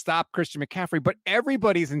is to stop Christian McCaffrey, but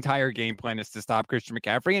everybody's entire game plan is to stop Christian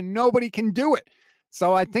McCaffrey, and nobody can do it.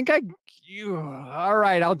 So I think all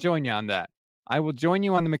right, I'll join you on that. I will join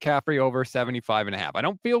you on the McCaffrey over 75.5. I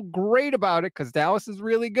don't feel great about it because Dallas is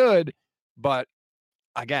really good, but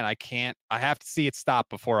again, I have to see it stop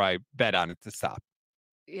before I bet on it to stop.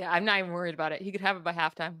 Yeah, I'm not even worried about it. He could have it by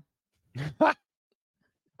halftime.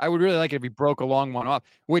 I would really like it if he broke a long one off,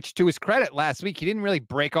 which to his credit last week, he didn't really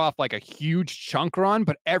break off like a huge chunk run,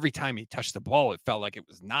 but every time he touched the ball, it felt like it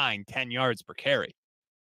was 9-10 yards per carry.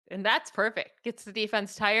 And that's perfect. Gets the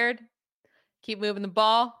defense tired. Keep moving the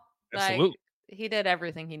ball. Absolutely. Like, he did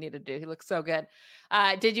everything he needed to do. He looks so good.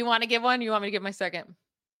 Did you want to give one? You want me to give my second?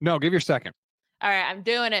 No, give your second. All right, I'm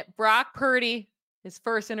doing it. Brock Purdy, his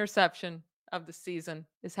first interception of the season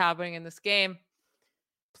is happening in this game.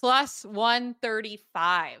 Plus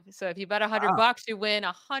 135. So if you bet $100, you win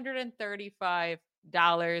 $135.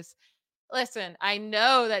 Listen, I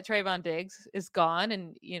know that Trayvon Diggs is gone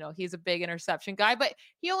and, he's a big interception guy, but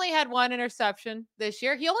he only had 1 interception this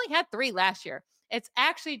year. He only had 3 last year. It's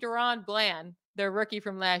actually Deron Bland, their rookie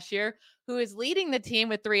from last year, who is leading the team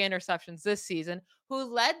with 3 interceptions this season, who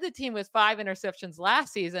led the team with 5 interceptions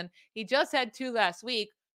last season. He just had 2 last week,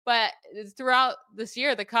 but throughout this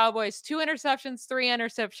year, the Cowboys, 2 interceptions, 3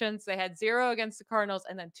 interceptions. They had 0 against the Cardinals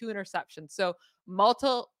and then 2 interceptions. So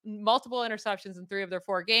multiple interceptions in 3 of their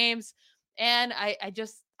 4 games. And I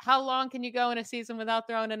just, how long can you go in a season without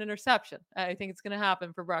throwing an interception? I think it's going to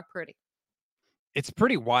happen for Brock Purdy. It's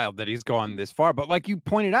pretty wild that he's gone this far, but like you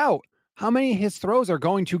pointed out, how many of his throws are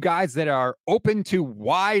going to guys that are open to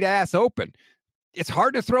wide ass open? It's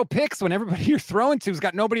hard to throw picks when everybody you're throwing to has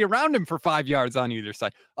got nobody around him for 5 yards on either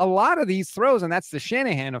side. A lot of these throws, and that's the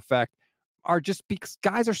Shanahan effect, are just because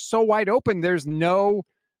guys are so wide open. There's no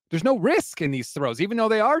risk in these throws, even though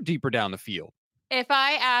they are deeper down the field. If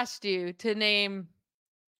I asked you to name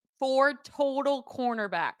 4 total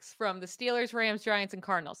cornerbacks from the Steelers, Rams, Giants, and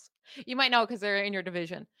Cardinals, you might know because they're in your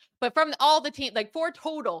division. But from all the teams, like 4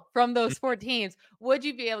 total from those 4 teams, would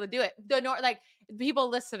you be able to do it? Like people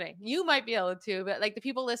listening, you might be able to, but like the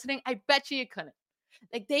people listening, I bet you couldn't.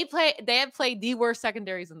 Like they have played the worst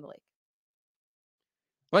secondaries in the league.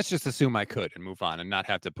 Let's just assume I could and move on and not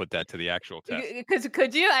have to put that to the actual test. Because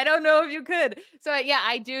could you? I don't know if you could. So yeah,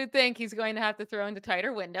 I do think he's going to have to throw into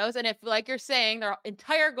tighter windows. And if, like you're saying, their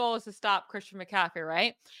entire goal is to stop Christian McCaffrey,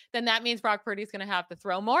 right? Then that means Brock Purdy is going to have to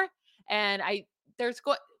throw more. And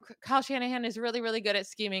Kyle Shanahan is really, really good at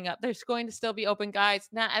scheming up. There's going to still be open guys.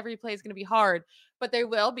 Not every play is going to be hard, but there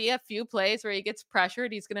will be a few plays where he gets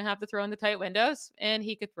pressured. He's going to have to throw into tight windows, and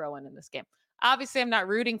he could throw in this game. Obviously, I'm not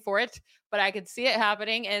rooting for it, but I could see it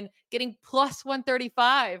happening, and getting plus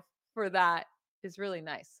 135 for that is really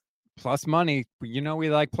nice. Plus money. We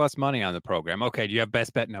like plus money on the program. Okay, do you have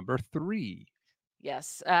best bet number 3?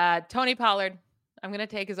 Yes. Tony Pollard. I'm going to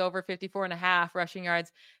take his over 54.5 rushing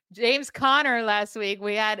yards. James Conner last week,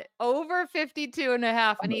 we had over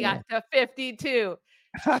 52.5, and he got to 52.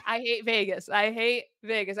 I hate Vegas.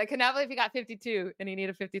 I cannot believe he got 52, and he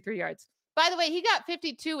needed 53 yards. By the way, he got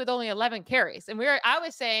 52 with only 11 carries. And I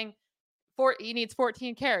was saying he needs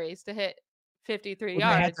 14 carries to hit 53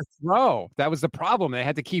 yards. They had to throw. That was the problem. They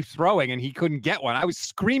had to keep throwing, and he couldn't get one. I was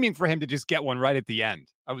screaming for him to just get one right at the end.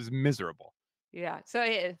 I was miserable. Yeah.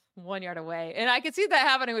 So 1 yard away. And I could see that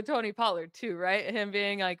happening with Tony Pollard too, right? Him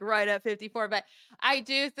being like right at 54. But I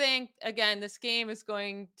do think, again, this game is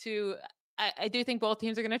going to, I do think both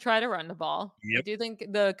teams are going to try to run the ball. Yep. I do think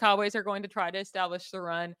the Cowboys are going to try to establish the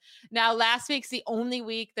run. Now, last week's the only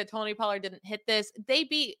week that Tony Pollard didn't hit this. They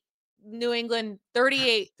beat New England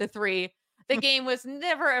 38-3. The game was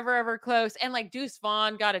never, ever, ever close. And like Deuce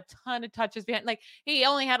Vaughn got a ton of touches behind. Like he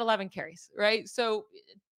only had 11 carries, right? So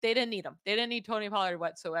they didn't need him. They didn't need Tony Pollard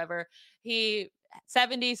whatsoever. He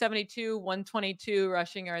 70, 72, 122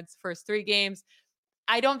 rushing yards first 3 games.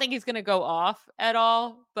 I don't think he's going to go off at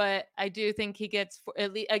all, but I do think he gets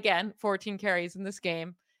at least, again, 14 carries in this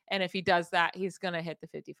game. And if he does that, he's going to hit the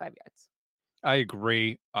 55 yards. I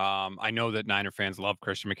agree. I know that Niner fans love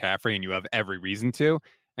Christian McCaffrey, and you have every reason to.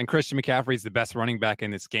 and Christian McCaffrey is the best running back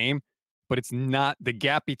in this game, but it's not, the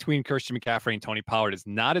gap between Christian McCaffrey and Tony Pollard is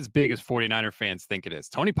not as big as 49er fans think it is.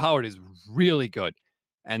 Tony Pollard is really good.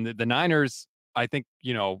 And the Niners, I think,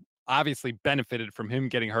 obviously benefited from him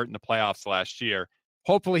getting hurt in the playoffs last year.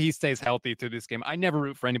 Hopefully he stays healthy through this game. I never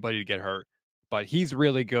root for anybody to get hurt, but he's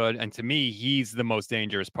really good. And to me, he's the most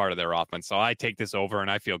dangerous part of their offense. So I take this over and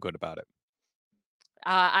I feel good about it.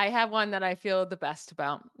 I have one that I feel the best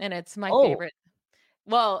about, and it's my favorite.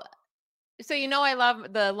 Well, so I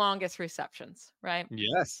love the longest receptions, right?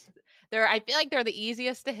 Yes. I feel like they're the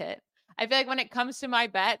easiest to hit. I feel like when it comes to my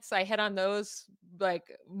bets, I hit on those like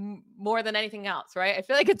more than anything else, right? I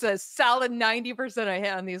feel like it's a solid 90% I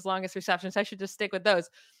hit on these longest receptions. I should just stick with those.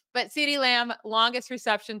 But CeeDee Lamb, longest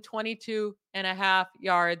reception, 22.5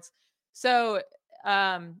 yards. So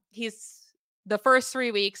he's the first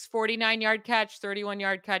 3 weeks, 49-yard catch,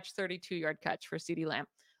 31-yard catch, 32-yard catch for CeeDee Lamb.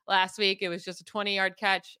 Last week, it was just a 20-yard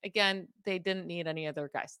catch. Again, they didn't need any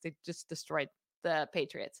other guys. They just destroyed the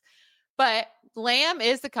Patriots. But Lamb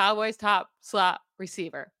is the Cowboys' top slot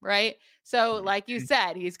receiver, right? So like you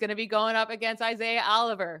said, he's going to be going up against Isaiah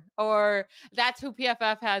Oliver, or that's who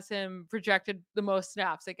PFF has him projected the most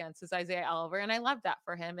snaps against, is Isaiah Oliver. And I love that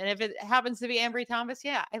for him. And if it happens to be Ambry Thomas,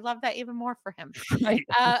 yeah, I love that even more for him.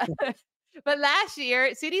 But last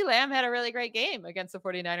year, CeeDee Lamb had a really great game against the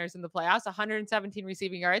 49ers in the playoffs, 117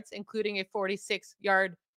 receiving yards, including a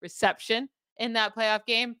 46-yard reception in that playoff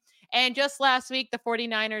game. And just last week, the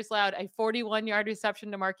 49ers allowed a 41-yard reception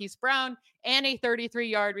to Marquise Brown and a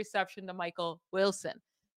 33-yard reception to Michael Wilson.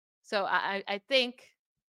 So I think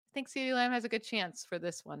CeeDee Lamb has a good chance for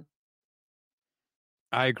this one.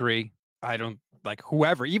 I agree. I don't like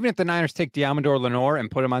whoever, even if the Niners take Diamondor Lenore and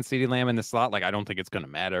put him on CeeDee Lamb in the slot, I don't think it's going to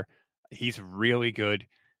matter. He's really good.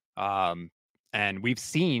 And we've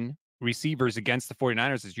seen receivers against the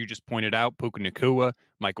 49ers, as you just pointed out, Puka Nacua,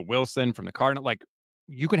 Michael Wilson from the Cardinals.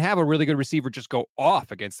 You can have a really good receiver just go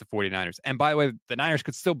off against the 49ers. And by the way, the Niners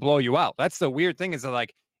could still blow you out. That's the weird thing, is that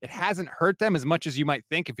it hasn't hurt them as much as you might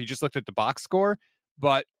think if you just looked at the box score.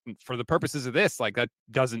 But for the purposes of this, that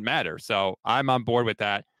doesn't matter. So I'm on board with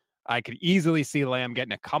that. I could easily see Lamb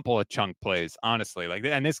getting a couple of chunk plays, honestly.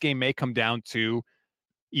 And this game may come down to,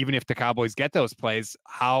 even if the Cowboys get those plays,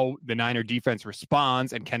 how the Niner defense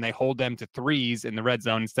responds, and can they hold them to threes in the red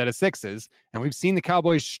zone instead of sixes? And we've seen the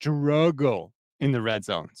Cowboys struggle in the red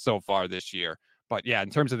zone so far this year. But yeah, in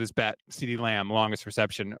terms of this bet, CeeDee Lamb, longest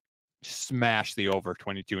reception, smash the over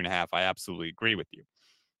 22.5. I absolutely agree with you.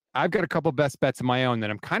 I've got a couple best bets of my own that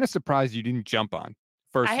I'm kind of surprised you didn't jump on.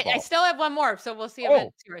 First of all, I still have one more, so we'll see if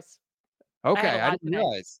it's yours. Okay, I didn't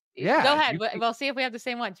realize. Yeah, go ahead. We'll see if we have the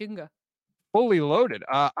same ones. You can go. Fully loaded.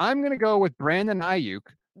 I'm going to go with Brandon Ayuk.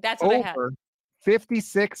 That's what I had.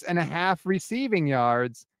 56.5 receiving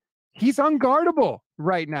yards. He's unguardable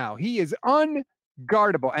right now. He is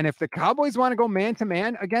unguardable. And if the Cowboys want to go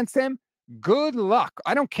man-to-man against him, good luck.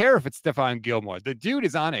 I don't care if it's Stephon Gilmore. The dude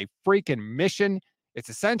is on a freaking mission. It's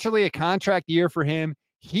essentially a contract year for him.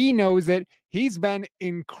 He knows it. He's been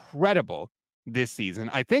incredible this season.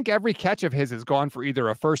 I think every catch of his has gone for either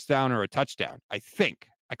a first down or a touchdown. I think.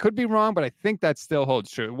 I could be wrong, but I think that still holds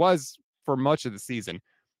true. It was for much of the season.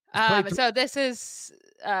 So this is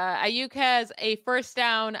Ayuk has a first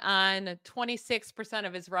down on 26%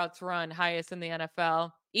 of his routes run, highest in the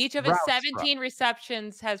NFL. Each of his 17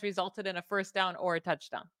 receptions has resulted in a first down or a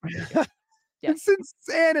touchdown. Yes. It's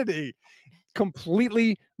insanity.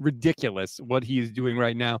 Completely ridiculous what he is doing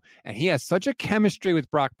right now. And he has such a chemistry with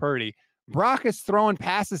Brock Purdy. Brock is throwing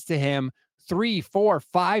passes to him 3, 4,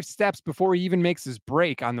 5 steps before he even makes his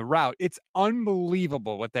break on the route. It's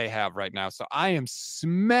unbelievable what they have right now. So I am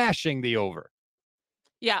smashing the over.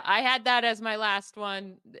 Yeah, I had that as my last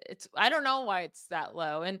one. I don't know why it's that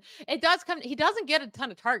low. And it does come, he doesn't get a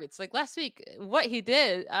ton of targets. Like last week, what he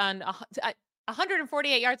did on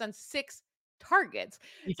 148 yards on 6 targets.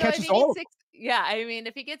 He catches all of them. Yeah, I mean,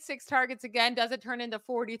 if he gets 6 targets again, does it turn into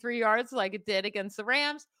 43 yards like it did against the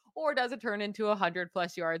Rams? Or does it turn into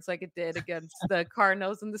 100+ yards like it did against the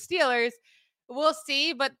Cardinals and the Steelers? We'll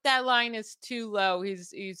see, but that line is too low.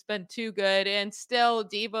 He's been too good, and still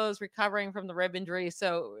Deebo's recovering from the rib injury,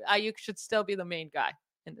 so Ayuk should still be the main guy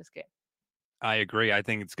in this game. I agree. I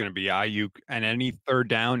think it's going to be Ayuk, and any third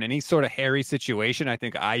down, any sort of hairy situation, I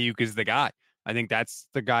think Ayuk is the guy. I think that's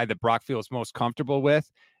the guy that Brock feels most comfortable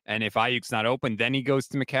with, and if Ayuk's not open, then he goes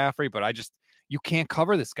to McCaffrey, but you can't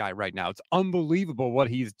cover this guy right now. It's unbelievable what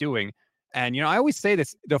he's doing. And, I always say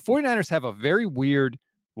this, the 49ers have a very weird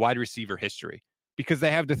wide receiver history because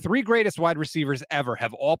they have the 3 greatest wide receivers ever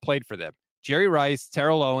have all played for them. Jerry Rice,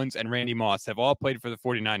 Terrell Owens, and Randy Moss have all played for the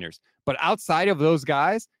 49ers. But outside of those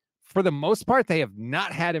guys, for the most part, they have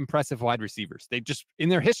not had impressive wide receivers. They just, in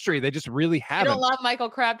their history, they just really You haven't. don't love Michael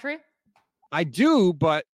Crabtree? I do,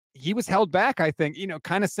 but he was held back, I think,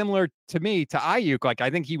 kind of similar to me, to Ayuk. Like, I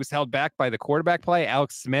think he was held back by the quarterback play,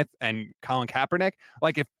 Alex Smith and Colin Kaepernick.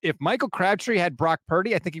 Like, if Michael Crabtree had Brock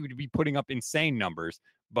Purdy, I think he would be putting up insane numbers.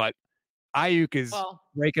 But Ayuk is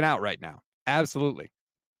breaking out right now. Absolutely.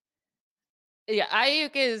 Yeah,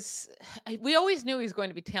 Ayuk is. We always knew he was going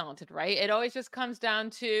to be talented, right? It always just comes down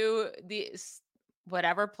to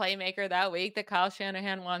whatever playmaker that week that Kyle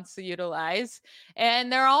Shanahan wants to utilize,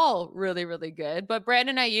 and they're all really, really good. But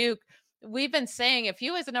Brandon Ayuk, we've been saying if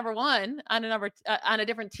he was a number one on on a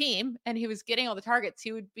different team and he was getting all the targets,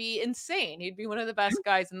 he would be insane. He'd be one of the best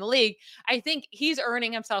guys in the league. I think he's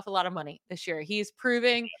earning himself a lot of money this year. He's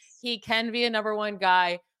proving he can be a number one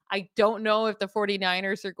guy. I don't know if the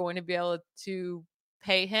 49ers are going to be able to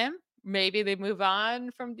pay him. Maybe they move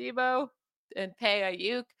on from Debo and pay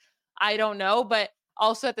Ayuk. I don't know. But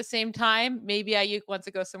also at the same time, maybe Ayuk wants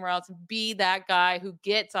to go somewhere else and be that guy who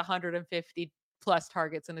gets 150 plus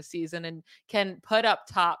targets in a season and can put up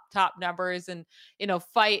top numbers and,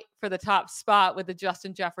 fight for the top spot with the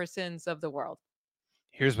Justin Jeffersons of the world.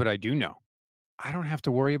 Here's what I do know. I don't have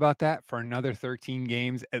to worry about that for another 13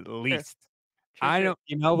 games at least. I don't,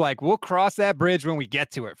 we'll cross that bridge when we get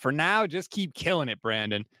to it. For now, just keep killing it,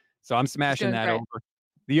 Brandon. So I'm smashing that over.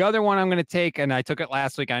 The other one I'm going to take, and I took it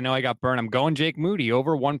last week. I know I got burned. I'm going Jake Moody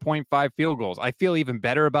over 1.5 field goals. I feel even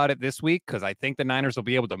better about it this week because I think the Niners will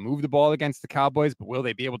be able to move the ball against the Cowboys, but will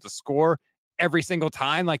they be able to score every single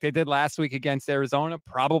time like they did last week against Arizona?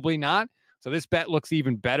 Probably not. So this bet looks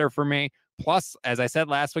even better for me. Plus, as I said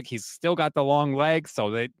last week, he's still got the long legs, so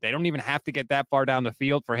they don't even have to get that far down the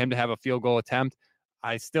field for him to have a field goal attempt.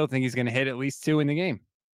 I still think he's going to hit at least 2 in the game.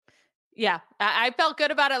 Yeah, I felt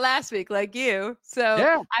good about it last week, like you. So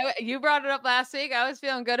yeah. You brought it up last week. I was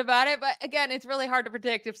feeling good about it. But again, it's really hard to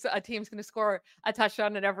predict if a team's going to score a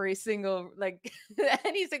touchdown in every single,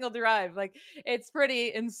 any single drive. Like, it's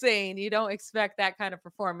pretty insane. You don't expect that kind of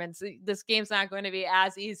performance. This game's not going to be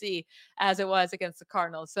as easy as it was against the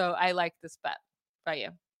Cardinals. So I like this bet by you.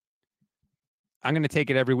 I'm going to take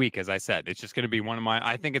it every week, as I said. It's just going to be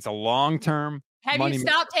I think it's a long-term. Have you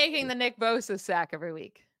stopped taking the Nick Bosa sack every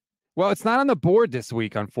week? Well, it's not on the board this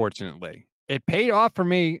week, unfortunately. It paid off for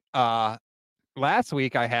me last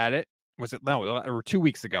week. I had it. Or 2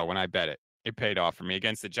 weeks ago when I bet it. It paid off for me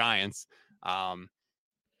against the Giants. Because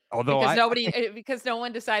no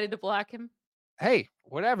one decided to block him. Hey,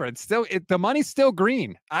 whatever. It's still the money's still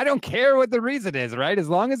green. I don't care what the reason is, right? As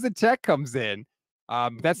long as the check comes in.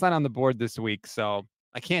 That's not on the board this week, so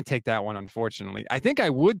I can't take that one, unfortunately. I think I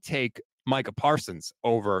would take Micah Parsons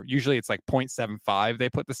over. Usually it's like 0.75 they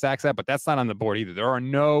put the sacks at, but that's not on the board either. There are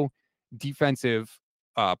no defensive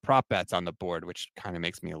prop bets on the board, which kind of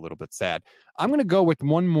makes me a little bit sad. I'm going to go with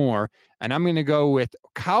one more, and I'm going to go with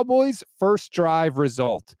Cowboys first drive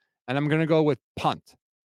result, and I'm going to go with punt.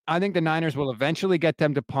 I think the Niners will eventually get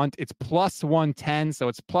them to punt. It's plus 110, so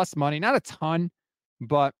it's plus money. Not a ton,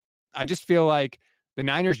 but I just feel like the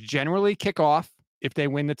Niners generally kick off if they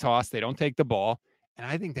win the toss. They don't take the ball. And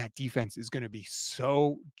I think that defense is going to be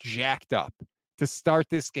so jacked up to start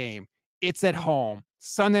this game. It's at home,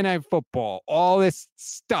 Sunday Night Football, all this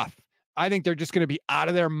stuff. I think they're just going to be out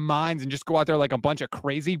of their minds and just go out there like a bunch of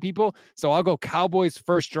crazy people. So I'll go Cowboys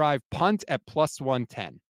first drive punt at plus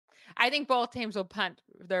 110. I think both teams will punt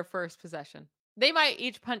their first possession. They might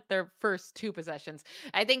each punt their first 2 possessions.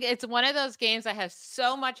 I think it's one of those games that has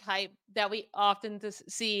so much hype that we often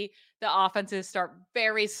see the offenses start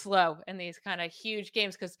very slow in these kind of huge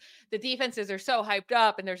games because the defenses are so hyped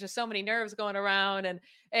up and there's just so many nerves going around, and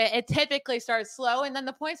it typically starts slow and then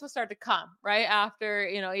the points will start to come right after,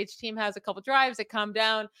 each team has a couple drives that come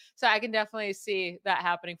down. So I can definitely see that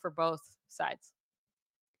happening for both sides.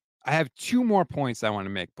 I have 2 more points I want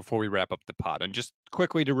to make before we wrap up the pod. And just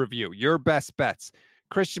quickly to review your best bets: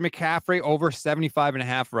 Christian McCaffrey over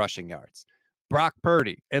 75.5 rushing yards, Brock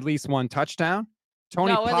Purdy at least 1 touchdown, at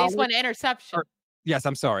least 1 interception.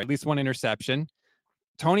 At least 1 interception.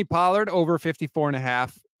 Tony Pollard over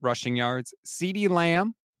 54.5 rushing yards, CeeDee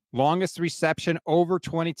Lamb longest reception over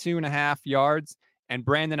 22.5 yards, and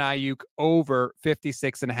Brandon Ayuk over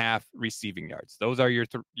 56.5 receiving yards. Those are your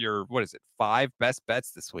 5 best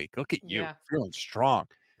bets this week. Look at you, feeling strong.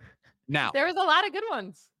 Now, there was a lot of good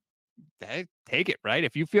ones. Take it, right?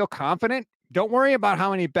 If you feel confident, don't worry about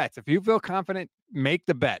how many bets. If you feel confident, make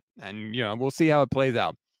the bet, and we'll see how it plays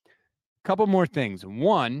out. Couple more things.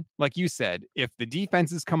 One, like you said, if the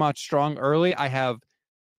defenses come out strong early, I have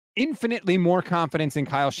infinitely more confidence in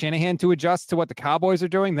Kyle Shanahan to adjust to what the Cowboys are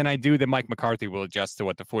doing than I do that Mike McCarthy will adjust to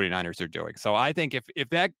what the 49ers are doing. So I think if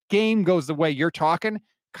that game goes the way you're talking,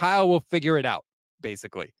 Kyle will figure it out,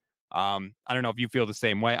 basically. I don't know if you feel the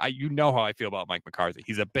same way. You know how I feel about Mike McCarthy.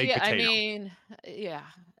 He's a big potato. I mean,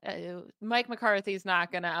 Mike McCarthy's not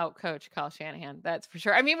going to outcoach Kyle Shanahan. That's for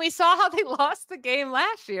sure. I mean, we saw how they lost the game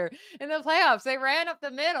last year in the playoffs. They ran up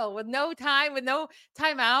the middle with no time, with no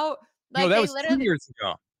timeout. Like, no, that was 2 years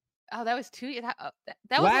ago. Oh, that was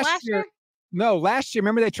that was last year? No, last year.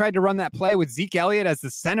 Remember they tried to run that play with Zeke Elliott as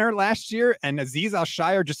the center last year, and Azeez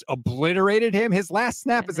Al-Shire just obliterated him. His last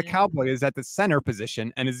snap as a Cowboy is at the center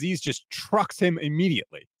position, and Azeez just trucks him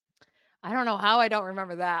immediately. I don't know how I don't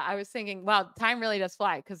remember that. I was thinking, wow, time really does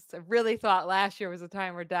fly, because I really thought last year was a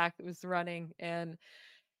time where Dak was running. And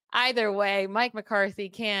either way, Mike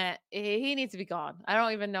McCarthy he needs to be gone. I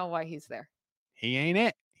don't even know why he's there. He ain't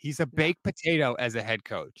it. He's a baked potato as a head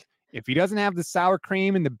coach. If he doesn't have the sour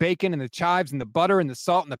cream and the bacon and the chives and the butter and the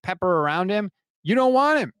salt and the pepper around him, you don't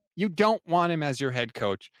want him. You don't want him as your head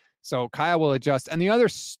coach. So Kyle will adjust. And the other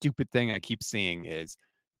stupid thing I keep seeing is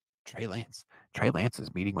Trey Lance. Trey Lance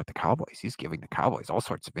is meeting with the Cowboys. He's giving the Cowboys all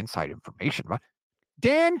sorts of inside information. But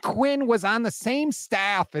Dan Quinn was on the same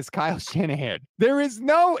staff as Kyle Shanahan. There is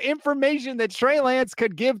no information that Trey Lance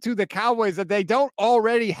could give to the Cowboys that they don't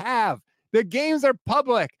already have. The games are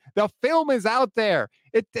public. The film is out there.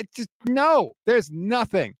 It just, no, there's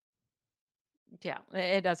nothing. Yeah,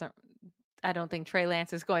 it doesn't. I don't think Trey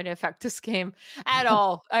Lance is going to affect this game at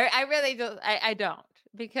all. I really don't. I don't,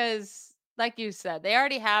 because like you said, they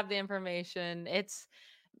already have the information.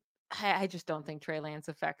 I just don't think Trey Lance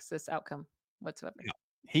affects this outcome whatsoever. No,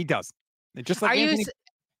 he does. Just like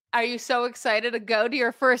are you so excited to go to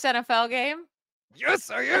your first NFL game? Yes,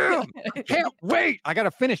 I am. I can't wait. I got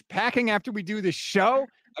to finish packing after we do this show.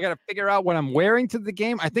 I got to figure out what I'm wearing to the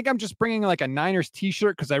game. I think I'm just bringing like a Niners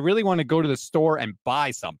t-shirt because I really want to go to the store and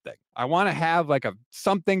buy something. I want to have like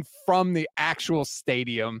something from the actual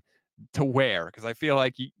stadium to wear, because I feel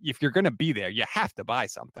like if you're going to be there, you have to buy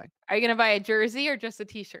something. Are you going to buy a jersey or just a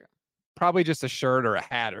t-shirt? Probably just a shirt or a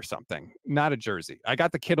hat or something, not a jersey. I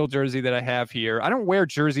got the Kittle jersey that I have here. I don't wear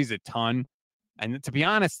jerseys a ton. And to be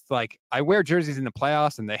honest, like, I wear jerseys in the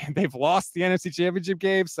playoffs and they've lost the NFC Championship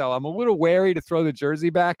game. So I'm a little wary to throw the jersey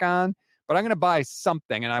back on, but I'm going to buy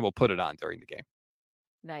something and I will put it on during the game.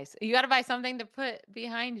 Nice. You got to buy something to put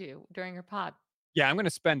behind you during your pod. Yeah, I'm going to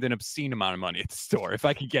spend an obscene amount of money at the store if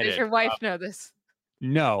I can get it. Does your wife know this?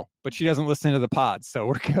 No, but she doesn't listen to the pod, so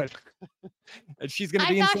we're good. And she's going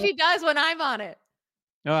to be I thought she does when I'm on it.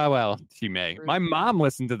 Oh, well, she may. My mom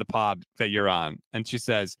listened to the pod that you're on, and she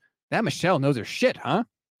says, that Michelle knows her shit, huh?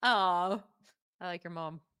 Oh, I like your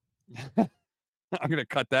mom. I'm going to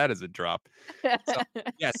cut that as a drop. So,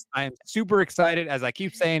 yes, I am super excited. As I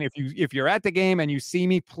keep saying, if you're at the game and you see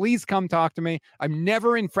me, please come talk to me. I'm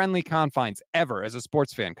never in friendly confines ever as a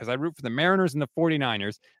sports fan, because I root for the Mariners and the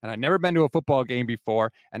 49ers, and I've never been to a football game before.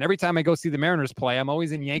 And every time I go see the Mariners play, I'm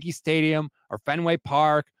always in Yankee Stadium or Fenway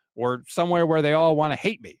Park or somewhere where they all want to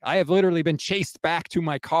hate me. I have literally been chased back to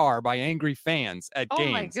my car by angry fans at games.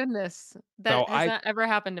 Oh my goodness. That has not ever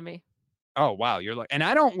happened to me. Oh, wow. You're like, and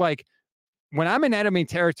I don't like, when I'm in enemy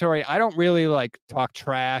territory, I don't really like talk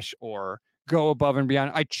trash or go above and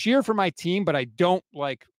beyond. I cheer for my team, but I don't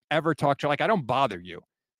like ever talk to, like, I don't bother you.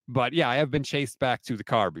 But yeah, I have been chased back to the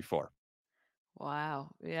car before. Wow.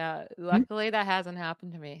 Yeah. Luckily that hasn't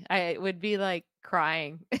happened to me. I would be like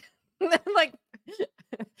crying. Like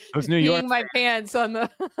those New York my pants on the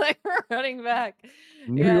like running back.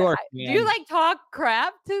 New York. Do you like talk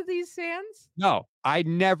crap to these fans? No, I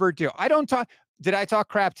never do. I don't talk. Did I talk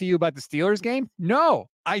crap to you about the Steelers game? No,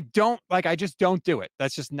 I don't. Like, I just don't do it.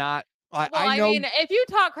 That's just not. I know. Mean, if you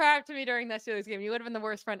talk crap to me during that Steelers game, you would have been the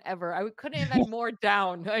worst friend ever. I couldn't have been more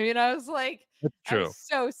down. I mean, I was like, that's true. I was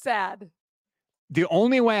so sad. The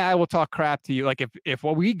only way I will talk crap to you, like if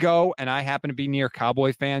we go and I happen to be near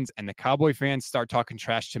Cowboy fans and the Cowboy fans start talking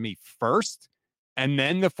trash to me first, and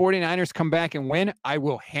then the 49ers come back and win, I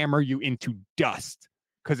will hammer you into dust.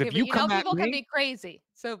 Because if you come at me, people can be crazy.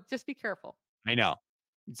 So just be careful. I know.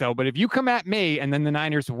 So, but if you come at me and then the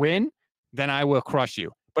Niners win, then I will crush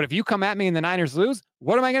you. But if you come at me and the Niners lose,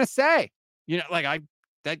 what am I going to say? You know, like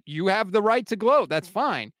that you have the right to gloat. That's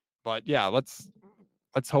fine. But yeah, let's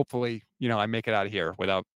hopefully, you know, I make it out of here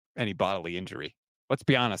without any bodily injury. Let's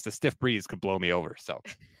be honest, a stiff breeze could blow me over. So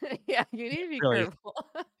yeah, you need to be really careful.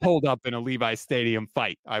 Hold up in a Levi Stadium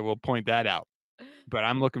fight. I will point that out. But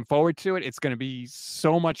I'm looking forward to it. It's going to be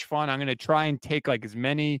so much fun. I'm going to try and take like as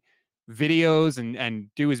many videos and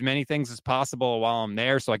do as many things as possible while I'm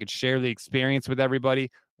there so I could share the experience with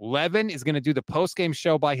everybody. Levin is going to do the post-game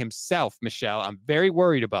show by himself, Michelle. I'm very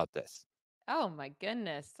worried about this. Oh my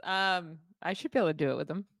goodness. I should be able to do it with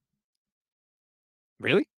him.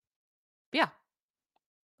 Really? Yeah.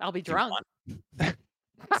 I'll be drunk.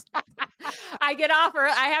 I get off, or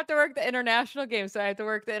I have to work the international game. So I have to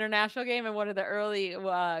work the international game and one of the early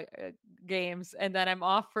games. And then I'm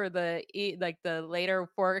off for the later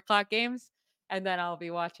 4:00 games. And then I'll be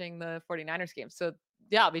watching the 49ers game. So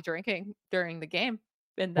yeah, I'll be drinking during the game.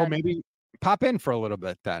 And then, Well, maybe pop in for a little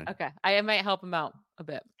bit then. okay. I might help him out a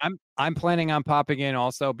bit. I'm planning on popping in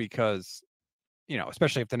also because,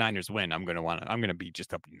 especially if the Niners win, I'm going to be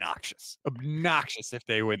just obnoxious if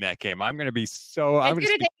they win that game. I'm going to be so. It's going to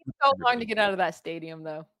take me so long to get out of that stadium,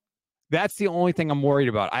 though. That's the only thing I'm worried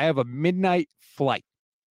about. I have a midnight flight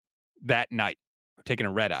that night. I'm taking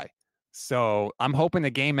a red eye. So I'm hoping the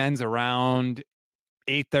game ends around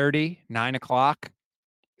 8:30, 9 o'clock.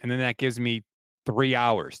 And then that gives me 3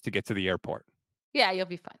 hours to get to the airport. Yeah, you'll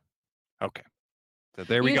be fine. Okay. So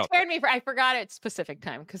there we go. You scared me. I forgot it's Pacific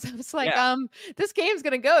time because I was like, this game's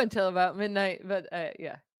going to go until about midnight. But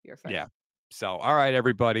yeah, you're fine. Yeah. So, all right,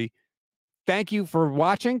 everybody. Thank you for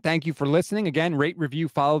watching. Thank you for listening. Again, rate, review,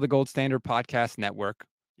 follow the Gold Standard Podcast Network.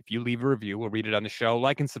 If you leave a review, we'll read it on the show.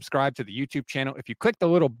 Like and subscribe to the YouTube channel. If you click the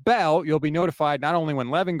little bell, you'll be notified not only when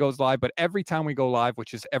Levin goes live, but every time we go live,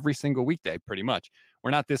 which is every single weekday, pretty much. We're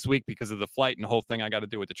not this week because of the flight and the whole thing I got to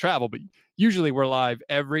do with the travel, but usually we're live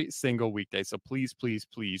every single weekday. So please, please,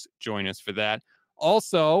 please join us for that.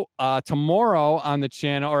 Also, tomorrow on the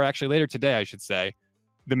channel, or actually later today, I should say,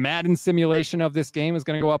 the Madden simulation of this game is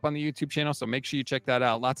going to go up on the YouTube channel. So make sure you check that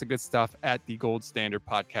out. Lots of good stuff at the Gold Standard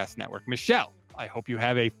Podcast Network. Michelle, I hope you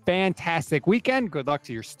have a fantastic weekend. Good luck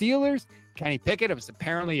to your Steelers. Kenny Pickett is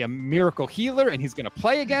apparently a miracle healer, and he's going to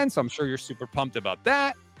play again. So I'm sure you're super pumped about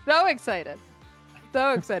that. So excited.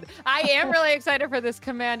 So excited. I am really excited for this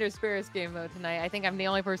Commanders Bears game, though, tonight. I think I'm the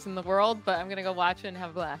only person in the world, but I'm going to go watch it and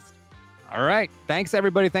have a blast. All right. Thanks,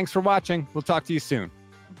 everybody. Thanks for watching. We'll talk to you soon.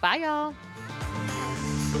 Bye, y'all.